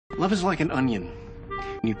Love is like an onion.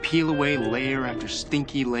 You peel away layer after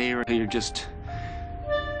stinky layer, and you're just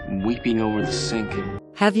weeping over the sink.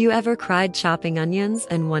 Have you ever cried chopping onions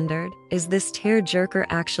and wondered, is this tear jerker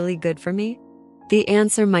actually good for me? The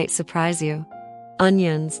answer might surprise you.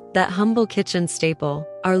 Onions, that humble kitchen staple,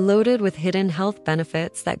 are loaded with hidden health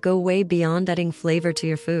benefits that go way beyond adding flavor to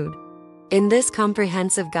your food. In this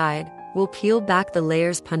comprehensive guide, we'll peel back the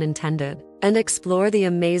layers, pun intended, and explore the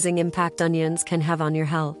amazing impact onions can have on your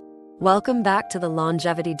health. Welcome back to the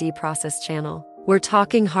Longevity Deprocessed channel. We're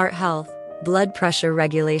talking heart health, blood pressure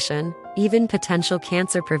regulation, even potential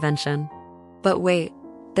cancer prevention. But wait,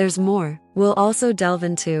 there's more. We'll also delve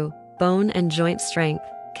into bone and joint strength.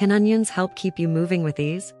 Can onions help keep you moving with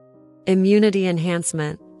ease? Immunity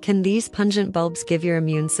enhancement. Can these pungent bulbs give your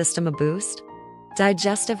immune system a boost?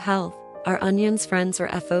 Digestive health. Are onions friends or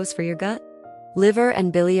foes for your gut? Liver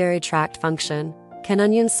and biliary tract function. Can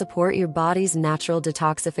onions support your body's natural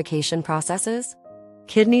detoxification processes?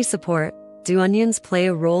 Kidney support. Do onions play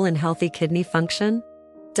a role in healthy kidney function?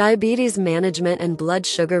 Diabetes management and blood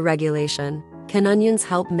sugar regulation. Can onions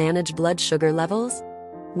help manage blood sugar levels?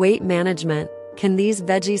 Weight management. Can these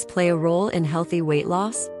veggies play a role in healthy weight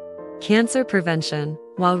loss? Cancer prevention.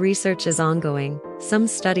 While research is ongoing, some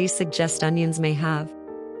studies suggest onions may have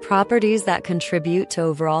properties that contribute to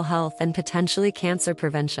overall health and potentially cancer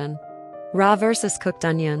prevention. Raw versus cooked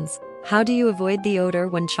onions. How do you avoid the odor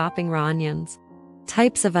when chopping raw onions?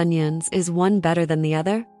 Types of onions. Is one better than the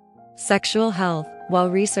other? Sexual health. While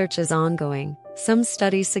research is ongoing, some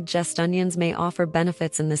studies suggest onions may offer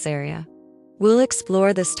benefits in this area. We'll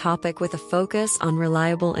explore this topic with a focus on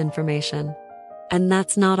reliable information. And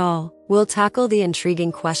that's not all. We'll tackle the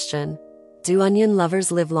intriguing question, do onion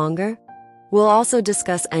lovers live longer? We'll also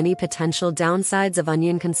discuss any potential downsides of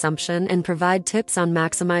onion consumption and provide tips on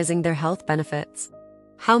maximizing their health benefits.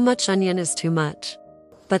 How much onion is too much?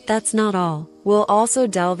 But that's not all. We'll also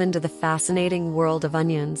delve into the fascinating world of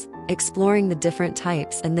onions, exploring the different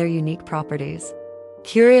types and their unique properties.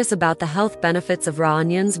 Curious about the health benefits of raw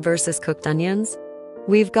onions versus cooked onions?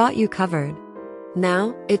 We've got you covered.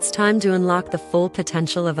 Now, it's time to unlock the full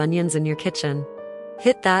potential of onions in your kitchen.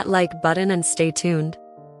 Hit that like button and stay tuned.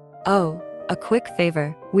 Oh, a quick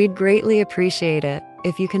favor. We'd greatly appreciate it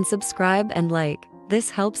if you can subscribe and like. This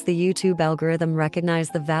helps the YouTube algorithm recognize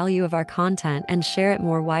the value of our content and share it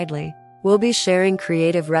more widely. We'll be sharing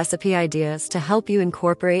creative recipe ideas to help you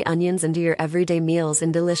incorporate onions into your everyday meals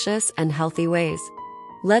in delicious and healthy ways.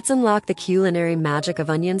 Let's unlock the culinary magic of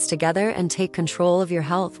onions together and take control of your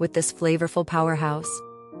health with this flavorful powerhouse.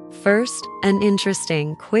 First, an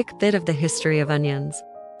interesting, quick bit of the history of onions.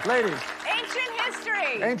 Ladies. Ancient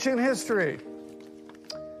history. Ancient history.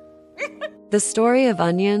 The story of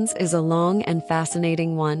onions is a long and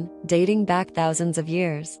fascinating one, dating back thousands of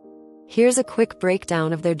years. Here's a quick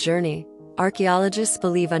breakdown of their journey. Archaeologists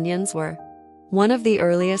believe onions were one of the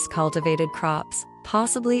earliest cultivated crops,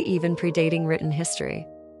 possibly even predating written history.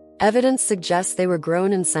 Evidence suggests they were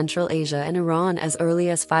grown in Central Asia and Iran as early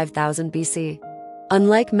as 5000 BC.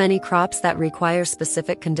 Unlike many crops that require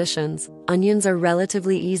specific conditions, onions are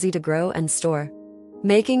relatively easy to grow and store,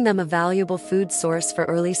 making them a valuable food source for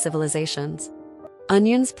early civilizations.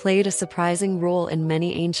 Onions played a surprising role in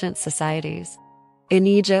many ancient societies. In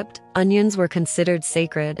Egypt, onions were considered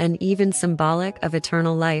sacred and even symbolic of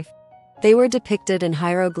eternal life. They were depicted in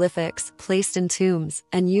hieroglyphics, placed in tombs,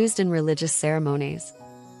 and used in religious ceremonies.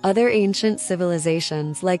 Other ancient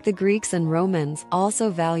civilizations like the Greeks and Romans also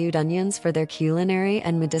valued onions for their culinary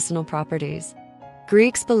and medicinal properties.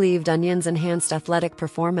 Greeks believed onions enhanced athletic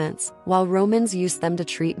performance, while Romans used them to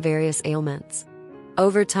treat various ailments.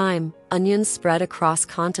 Over time, onions spread across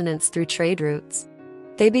continents through trade routes.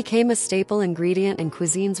 They became a staple ingredient in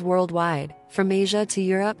cuisines worldwide, from Asia to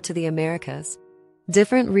Europe to the Americas.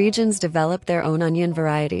 Different regions developed their own onion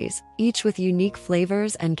varieties, each with unique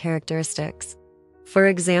flavors and characteristics. For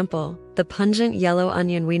example, the pungent yellow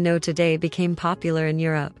onion we know today became popular in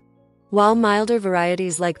Europe, while milder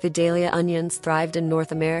varieties like Vidalia onions thrived in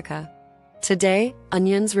North America. Today,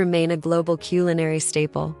 onions remain a global culinary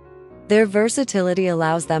staple. Their versatility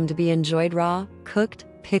allows them to be enjoyed raw, cooked,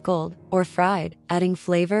 pickled, or fried, adding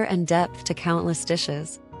flavor and depth to countless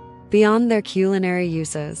dishes. Beyond their culinary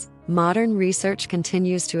uses, modern research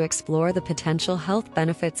continues to explore the potential health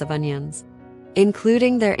benefits of onions,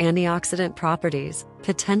 including their antioxidant properties,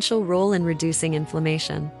 potential role in reducing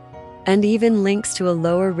inflammation, and even links to a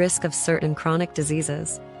lower risk of certain chronic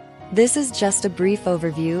diseases. This is just a brief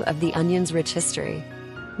overview of the onion's rich history.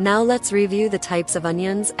 Now let's review the types of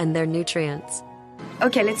onions and their nutrients.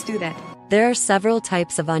 Okay, let's do that. There are several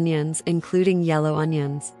types of onions, including yellow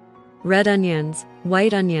onions. Red onions,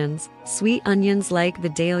 white onions, sweet onions like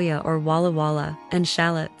Vidalia or Walla Walla, and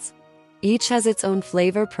shallots. Each has its own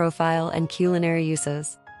flavor profile and culinary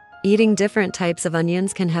uses. Eating different types of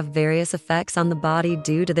onions can have various effects on the body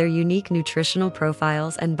due to their unique nutritional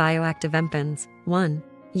profiles and bioactive empins. 1.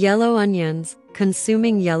 Yellow onions.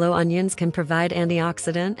 Consuming yellow onions can provide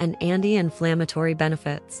antioxidant and anti-inflammatory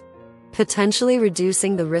benefits, potentially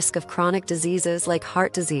reducing the risk of chronic diseases like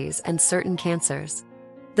heart disease and certain cancers.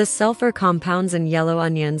 The sulfur compounds in yellow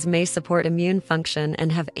onions may support immune function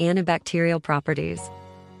and have antibacterial properties.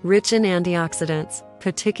 Rich in antioxidants,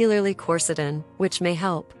 particularly quercetin, which may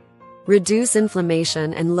help reduce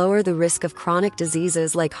inflammation and lower the risk of chronic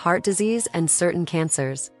diseases like heart disease and certain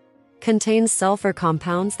cancers. Contains sulfur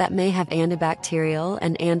compounds that may have antibacterial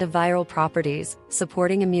and antiviral properties,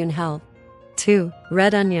 supporting immune health. 2.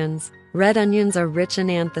 Red onions. Red onions are rich in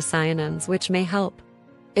anthocyanins, which may help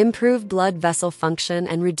improve blood vessel function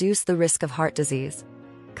and reduce the risk of heart disease.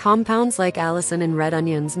 Compounds like allicin in red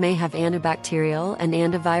onions may have antibacterial and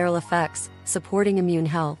antiviral effects, supporting immune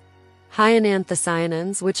health. High in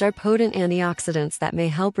anthocyanins, which are potent antioxidants that may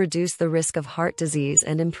help reduce the risk of heart disease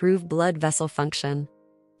and improve blood vessel function.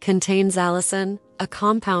 Contains allicin, a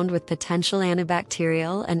compound with potential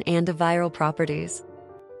antibacterial and antiviral properties.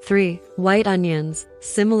 3. White onions.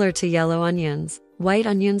 Similar to yellow onions, white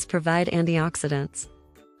onions provide antioxidants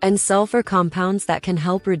and sulfur compounds that can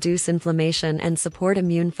help reduce inflammation and support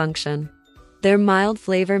immune function. Their mild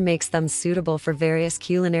flavor makes them suitable for various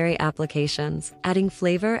culinary applications, adding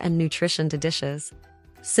flavor and nutrition to dishes.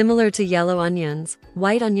 Similar to yellow onions,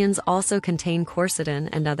 white onions also contain quercetin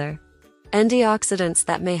and other antioxidants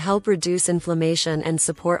that may help reduce inflammation and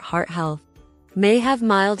support heart health. May have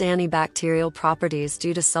mild antibacterial properties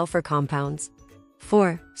due to sulfur compounds.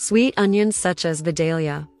 4. Sweet onions such as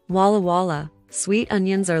Vidalia, Walla Walla. Sweet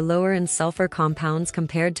onions are lower in sulfur compounds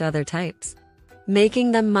compared to other types,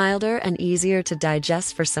 making them milder and easier to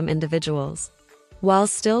digest for some individuals. While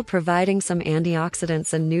still providing some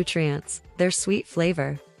antioxidants and nutrients, their sweet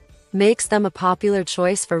flavor makes them a popular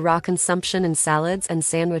choice for raw consumption in salads and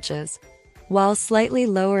sandwiches. While slightly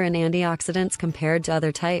lower in antioxidants compared to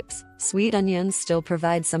other types, sweet onions still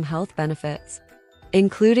provide some health benefits,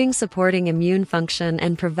 including supporting immune function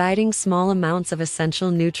and providing small amounts of essential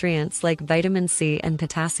nutrients like vitamin C and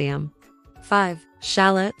potassium. 5.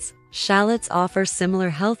 Shallots. Shallots offer similar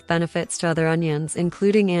health benefits to other onions,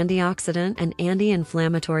 including antioxidant and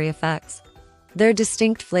anti-inflammatory effects. Their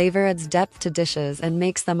distinct flavor adds depth to dishes and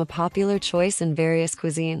makes them a popular choice in various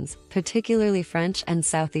cuisines, particularly French and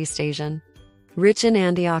Southeast Asian. Rich in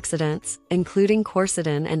antioxidants, including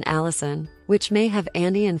quercetin and allicin, which may have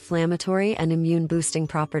anti-inflammatory and immune-boosting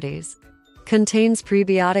properties. Contains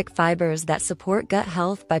prebiotic fibers that support gut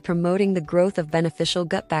health by promoting the growth of beneficial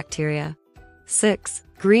gut bacteria. 6.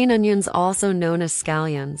 Green onions, also known as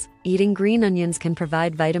scallions. Eating green onions can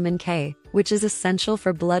provide vitamin K, which is essential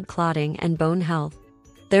for blood clotting and bone health.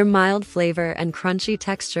 Their mild flavor and crunchy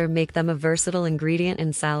texture make them a versatile ingredient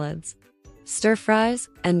in salads, stir-fries,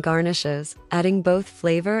 and garnishes, adding both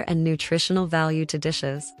flavor and nutritional value to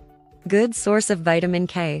dishes. Good source of vitamin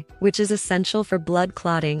K, which is essential for blood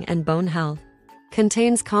clotting and bone health.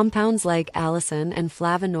 Contains compounds like allicin and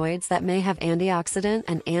flavonoids that may have antioxidant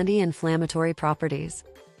and anti-inflammatory properties.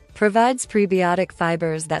 Provides prebiotic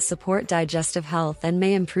fibers that support digestive health and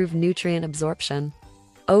may improve nutrient absorption.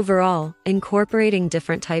 Overall, incorporating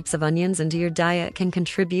different types of onions into your diet can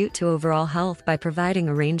contribute to overall health by providing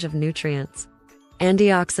a range of nutrients,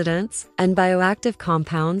 antioxidants, and bioactive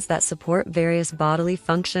compounds that support various bodily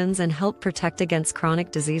functions and help protect against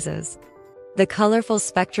chronic diseases. The colorful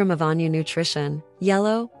spectrum of onion nutrition,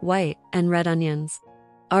 yellow, white, and red onions,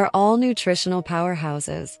 are all nutritional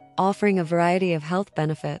powerhouses, offering a variety of health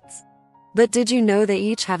benefits. But did you know they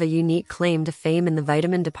each have a unique claim to fame in the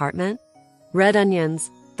vitamin department? Red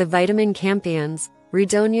onions, the vitamin champions,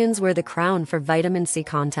 redonians were the crown for vitamin C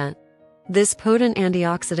content. This potent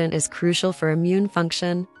antioxidant is crucial for immune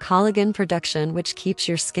function, collagen production, which keeps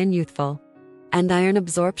your skin youthful, and iron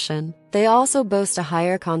absorption. They also boast a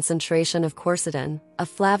higher concentration of quercetin, a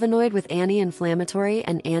flavonoid with anti-inflammatory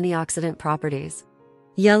and antioxidant properties.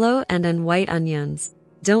 Yellow and white onions.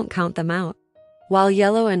 Don't count them out. While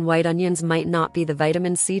yellow and white onions might not be the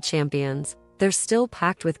vitamin C champions, they're still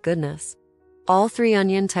packed with goodness. All three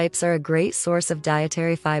onion types are a great source of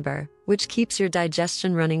dietary fiber, which keeps your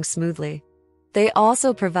digestion running smoothly. They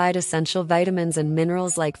also provide essential vitamins and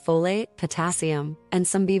minerals like folate, potassium, and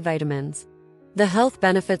some B vitamins. The health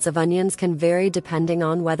benefits of onions can vary depending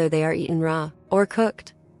on whether they are eaten raw or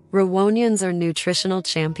cooked. Raw onions are nutritional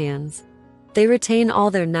champions. They retain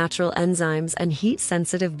all their natural enzymes and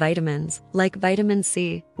heat-sensitive vitamins, like vitamin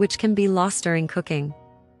C, which can be lost during cooking.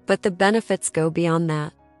 But the benefits go beyond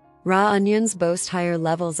that. Raw onions boast higher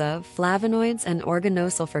levels of flavonoids and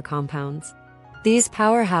organosulfur compounds. These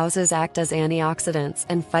powerhouses act as antioxidants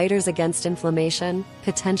and fighters against inflammation,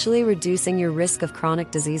 potentially reducing your risk of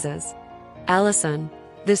chronic diseases. Allicin.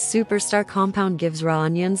 This superstar compound gives raw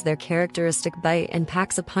onions their characteristic bite and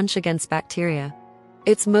packs a punch against bacteria.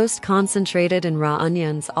 It's most concentrated in raw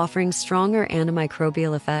onions, offering stronger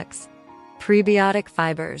antimicrobial effects. Prebiotic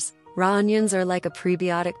fibers. Raw onions are like a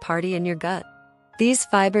prebiotic party in your gut. These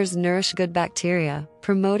fibers nourish good bacteria,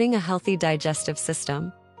 promoting a healthy digestive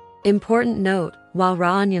system. Important note, while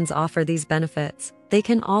raw onions offer these benefits, they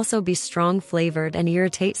can also be strong-flavored and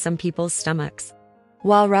irritate some people's stomachs.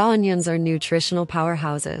 While raw onions are nutritional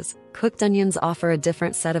powerhouses, cooked onions offer a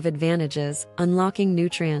different set of advantages, unlocking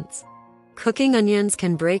nutrients. Cooking onions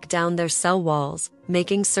can break down their cell walls,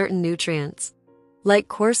 making certain nutrients, like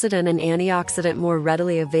quercetin and antioxidant, more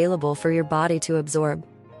readily available for your body to absorb.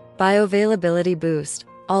 Bioavailability boost.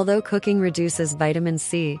 Although cooking reduces vitamin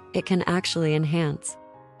C, it can actually enhance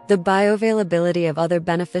the bioavailability of other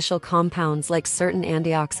beneficial compounds like certain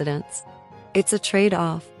antioxidants. It's a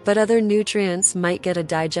trade-off, but other nutrients might get a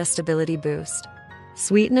digestibility boost.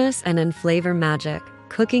 Sweetness and flavor magic.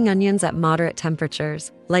 Cooking onions at moderate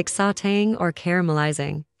temperatures, like sautéing or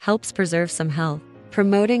caramelizing, helps preserve some health,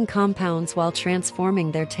 promoting compounds while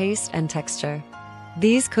transforming their taste and texture.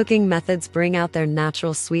 These cooking methods bring out their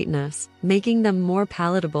natural sweetness, making them more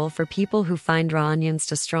palatable for people who find raw onions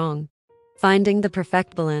too strong. Finding the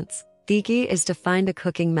perfect balance. The key is to find a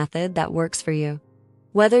cooking method that works for you.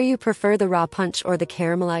 Whether you prefer the raw punch or the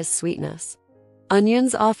caramelized sweetness,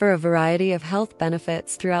 onions offer a variety of health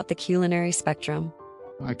benefits throughout the culinary spectrum.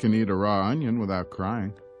 I can eat a raw onion without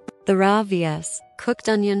crying. The raw vs. cooked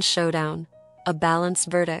onion showdown. A balanced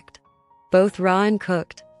verdict. Both raw and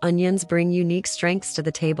cooked onions bring unique strengths to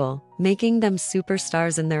the table, making them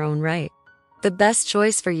superstars in their own right. The best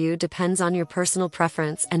choice for you depends on your personal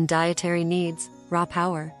preference and dietary needs. Raw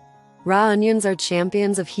power. Raw onions are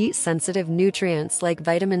champions of heat-sensitive nutrients like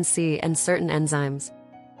vitamin C and certain enzymes.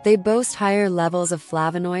 They boast higher levels of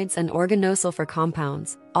flavonoids and organosulfur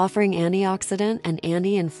compounds, offering antioxidant and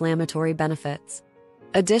anti-inflammatory benefits.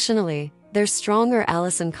 Additionally, their stronger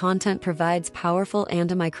allicin content provides powerful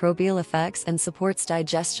antimicrobial effects and supports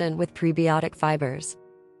digestion with prebiotic fibers.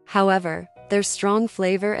 However, their strong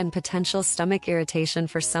flavor and potential stomach irritation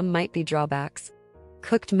for some might be drawbacks.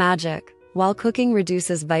 Cooked magic. While cooking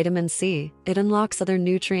reduces vitamin C, it unlocks other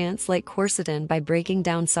nutrients like quercetin by breaking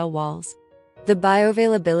down cell walls. The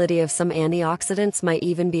bioavailability of some antioxidants might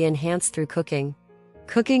even be enhanced through cooking.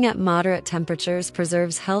 Cooking at moderate temperatures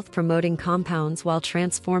preserves health-promoting compounds while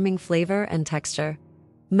transforming flavor and texture.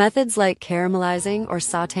 Methods like caramelizing or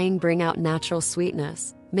sautéing bring out natural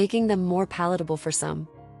sweetness, making them more palatable for some.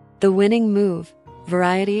 The winning move.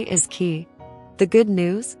 Variety is key. The good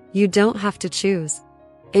news? You don't have to choose.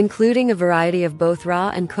 Including a variety of both raw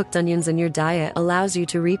and cooked onions in your diet allows you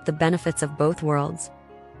to reap the benefits of both worlds.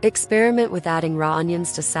 Experiment with adding raw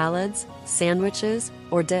onions to salads, sandwiches,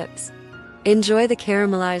 or dips. Enjoy the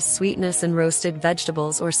caramelized sweetness in roasted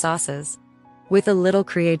vegetables or sauces. With a little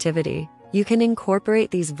creativity, you can incorporate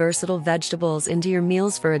these versatile vegetables into your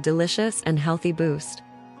meals for a delicious and healthy boost.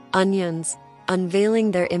 Onions.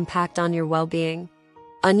 Unveiling their impact on your well-being.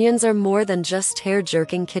 Onions are more than just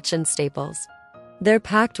hair-jerking kitchen staples. They're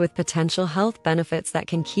packed with potential health benefits that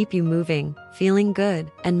can keep you moving, feeling good,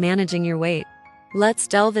 and managing your weight. Let's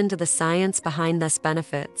delve into the science behind these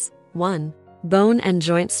benefits. 1. Bone and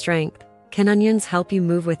joint strength. Can onions help you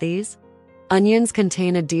move with ease? Onions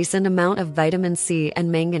contain a decent amount of vitamin C and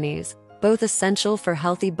manganese, both essential for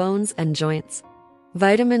healthy bones and joints.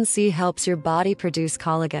 Vitamin C helps your body produce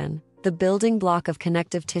collagen, the building block of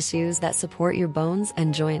connective tissues that support your bones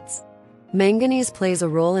and joints. Manganese plays a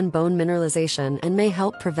role in bone mineralization and may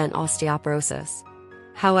help prevent osteoporosis.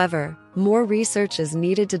 However, more research is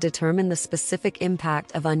needed to determine the specific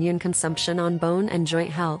impact of onion consumption on bone and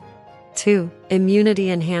joint health. 2. Immunity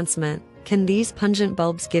enhancement. Can these pungent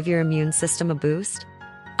bulbs give your immune system a boost?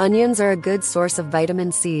 Onions are a good source of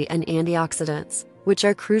vitamin C and antioxidants, which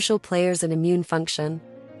are crucial players in immune function.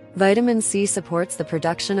 Vitamin C supports the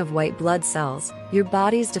production of white blood cells, your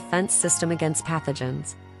body's defense system against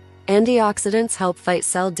pathogens. Antioxidants help fight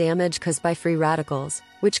cell damage caused by free radicals,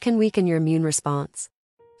 which can weaken your immune response.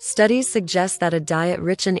 Studies suggest that a diet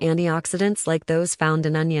rich in antioxidants like those found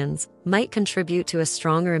in onions might contribute to a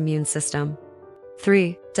stronger immune system.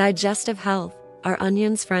 3. Digestive health. Are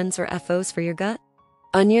onions friends or foes for your gut?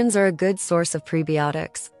 Onions are a good source of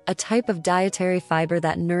prebiotics, a type of dietary fiber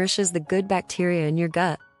that nourishes the good bacteria in your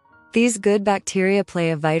gut. These good bacteria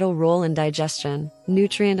play a vital role in digestion,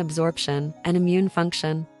 nutrient absorption, and immune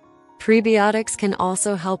function. Prebiotics can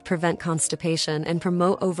also help prevent constipation and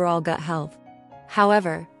promote overall gut health.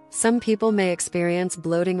 However, some people may experience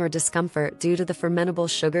bloating or discomfort due to the fermentable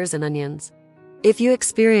sugars in onions. If you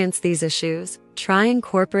experience these issues, try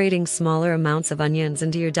incorporating smaller amounts of onions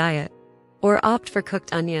into your diet, or opt for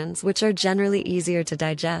cooked onions, which are generally easier to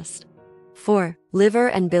digest. 4. Liver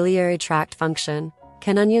and biliary tract function.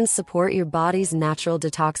 Can onions support your body's natural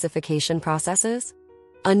detoxification processes?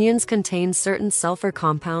 Onions contain certain sulfur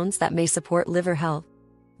compounds that may support liver health.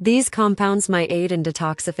 These compounds might aid in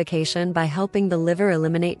detoxification by helping the liver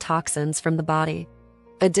eliminate toxins from the body.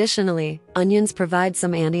 Additionally, onions provide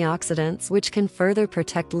some antioxidants which can further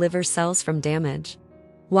protect liver cells from damage.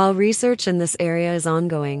 While research in this area is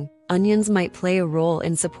ongoing, onions might play a role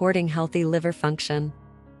in supporting healthy liver function.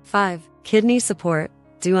 5. Kidney support.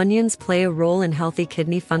 Do onions play a role in healthy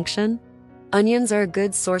kidney function? Onions are a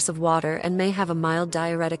good source of water and may have a mild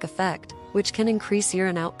diuretic effect, which can increase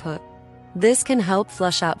urine output. This can help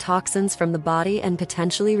flush out toxins from the body and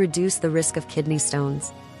potentially reduce the risk of kidney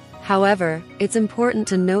stones. However, it's important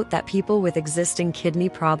to note that people with existing kidney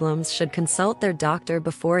problems should consult their doctor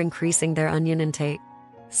before increasing their onion intake.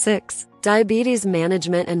 6. Diabetes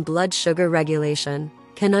management and blood sugar regulation.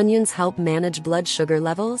 Can onions help manage blood sugar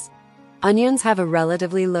levels? Onions have a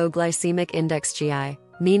relatively low glycemic index (GI),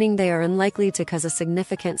 meaning they are unlikely to cause a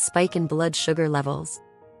significant spike in blood sugar levels.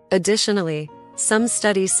 Additionally, some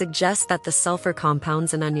studies suggest that the sulfur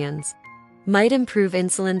compounds in onions might improve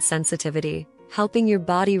insulin sensitivity, helping your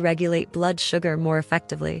body regulate blood sugar more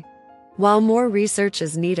effectively. While more research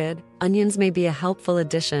is needed, onions may be a helpful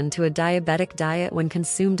addition to a diabetic diet when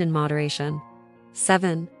consumed in moderation.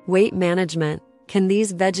 7. Weight management. Can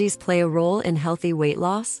these veggies play a role in healthy weight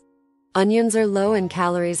loss? Onions are low in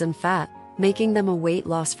calories and fat, making them a weight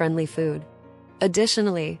loss-friendly food.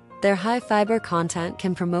 Additionally, their high fiber content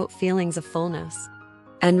can promote feelings of fullness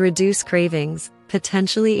and reduce cravings,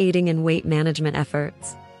 potentially aiding in weight management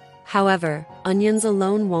efforts. However, onions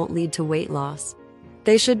alone won't lead to weight loss.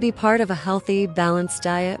 They should be part of a healthy, balanced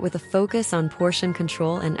diet with a focus on portion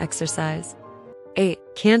control and exercise. 8.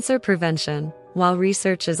 Cancer prevention. While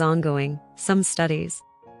research is ongoing, some studies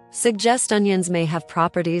suggest onions may have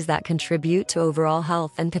properties that contribute to overall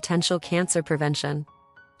health and potential cancer prevention.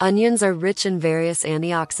 Onions are rich in various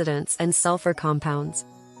antioxidants and sulfur compounds,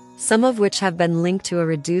 some of which have been linked to a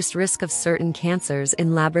reduced risk of certain cancers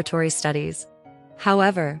in laboratory studies.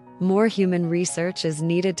 However, more human research is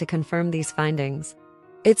needed to confirm these findings.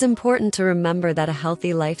 It's important to remember that a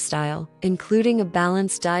healthy lifestyle, including a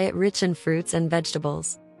balanced diet rich in fruits and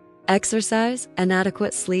vegetables, exercise, and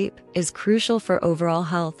adequate sleep, is crucial for overall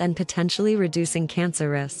health and potentially reducing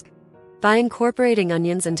cancer risk. By incorporating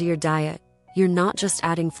onions into your diet, you're not just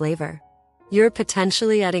adding flavor. You're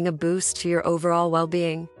potentially adding a boost to your overall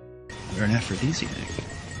well-being. You're an aphrodisiac.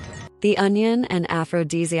 The onion and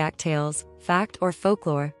aphrodisiac tales, fact or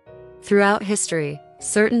folklore. Throughout history,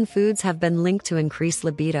 certain foods have been linked to increased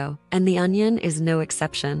libido, and the onion is no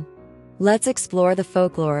exception. Let's explore the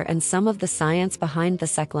folklore and some of the science behind the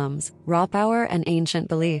seclums, raw power, and ancient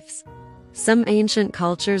beliefs. Some ancient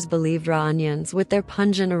cultures believed raw onions, with their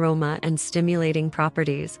pungent aroma and stimulating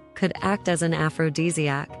properties, could act as an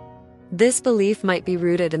aphrodisiac. This belief might be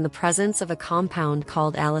rooted in the presence of a compound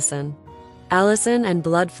called allicin. Allicin and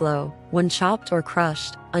blood flow. When chopped or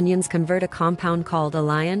crushed, onions convert a compound called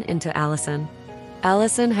allicin into allicin.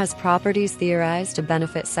 Allicin has properties theorized to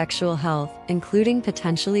benefit sexual health, including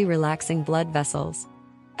potentially relaxing blood vessels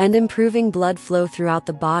and improving blood flow throughout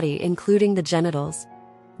the body, including the genitals.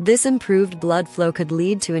 This improved blood flow could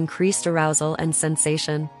lead to increased arousal and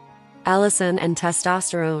sensation. Allicin and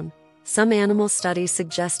testosterone. Some animal studies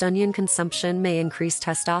suggest onion consumption may increase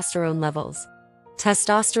testosterone levels.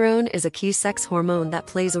 Testosterone is a key sex hormone that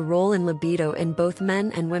plays a role in libido in both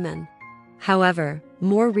men and women. However,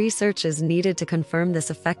 more research is needed to confirm this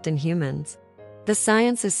effect in humans. The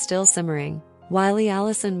science is still simmering. While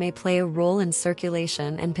allicin may play a role in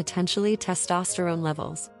circulation and potentially testosterone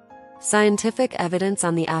levels, scientific evidence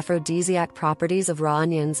on the aphrodisiac properties of raw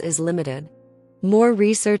onions is limited. More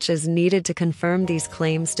research is needed to confirm these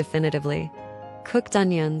claims definitively. Cooked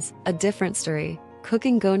onions, a different story.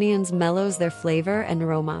 Cooking onions mellows their flavor and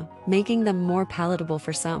aroma, making them more palatable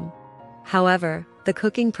for some. However, the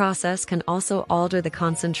cooking process can also alter the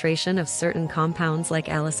concentration of certain compounds like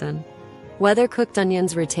allicin. Whether cooked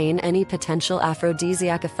onions retain any potential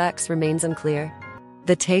aphrodisiac effects remains unclear.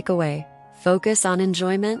 The takeaway: focus on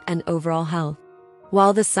enjoyment and overall health.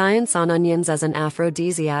 While the science on onions as an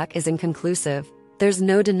aphrodisiac is inconclusive, there's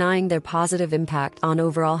no denying their positive impact on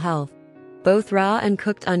overall health. Both raw and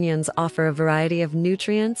cooked onions offer a variety of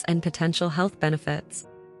nutrients and potential health benefits.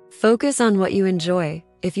 Focus on what you enjoy.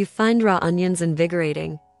 If you find raw onions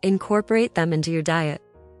invigorating, incorporate them into your diet.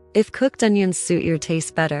 If cooked onions suit your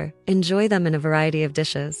taste better, enjoy them in a variety of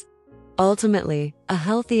dishes. Ultimately, a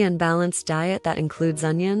healthy and balanced diet that includes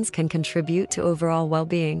onions can contribute to overall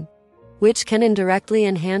well-being, which can indirectly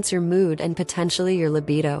enhance your mood and potentially your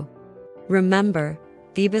libido. Remember,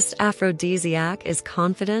 the best aphrodisiac is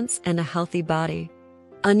confidence and a healthy body.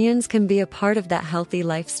 Onions can be a part of that healthy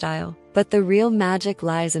lifestyle, but the real magic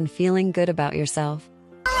lies in feeling good about yourself.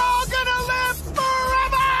 We're all gonna live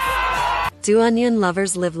forever! Do onion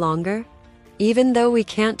lovers live longer? Even though we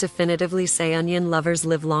can't definitively say onion lovers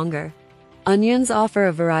live longer, onions offer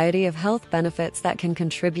a variety of health benefits that can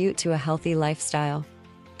contribute to a healthy lifestyle.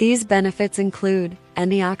 These benefits include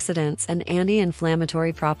antioxidants and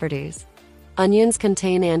anti-inflammatory properties. Onions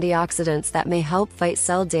contain antioxidants that may help fight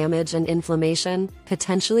cell damage and inflammation,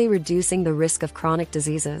 potentially reducing the risk of chronic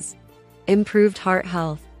diseases. Improved heart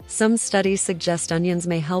health. Some studies suggest onions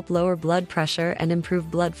may help lower blood pressure and improve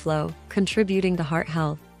blood flow, contributing to heart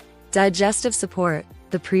health. Digestive support.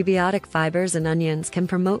 The prebiotic fibers in onions can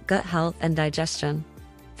promote gut health and digestion.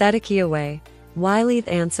 That a key away. Wiley's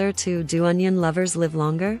answer to "Do onion lovers live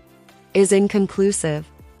longer?" is inconclusive.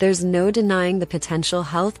 There's no denying the potential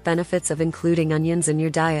health benefits of including onions in your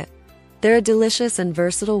diet. They're a delicious and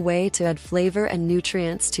versatile way to add flavor and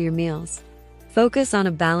nutrients to your meals. Focus on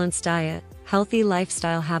a balanced diet, healthy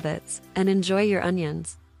lifestyle habits, and enjoy your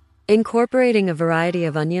onions. Incorporating a variety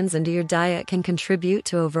of onions into your diet can contribute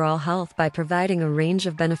to overall health by providing a range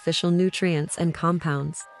of beneficial nutrients and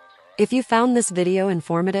compounds. If you found this video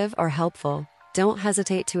informative or helpful, don't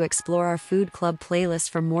hesitate to explore our Food Club playlist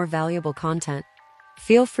for more valuable content.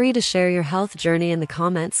 Feel free to share your health journey in the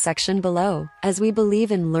comments section below, as we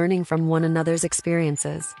believe in learning from one another's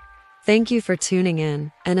experiences. Thank you for tuning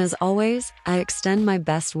in, and as always, I extend my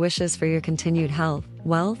best wishes for your continued health,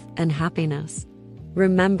 wealth, and happiness.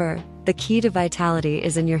 Remember, the key to vitality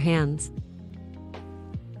is in your hands.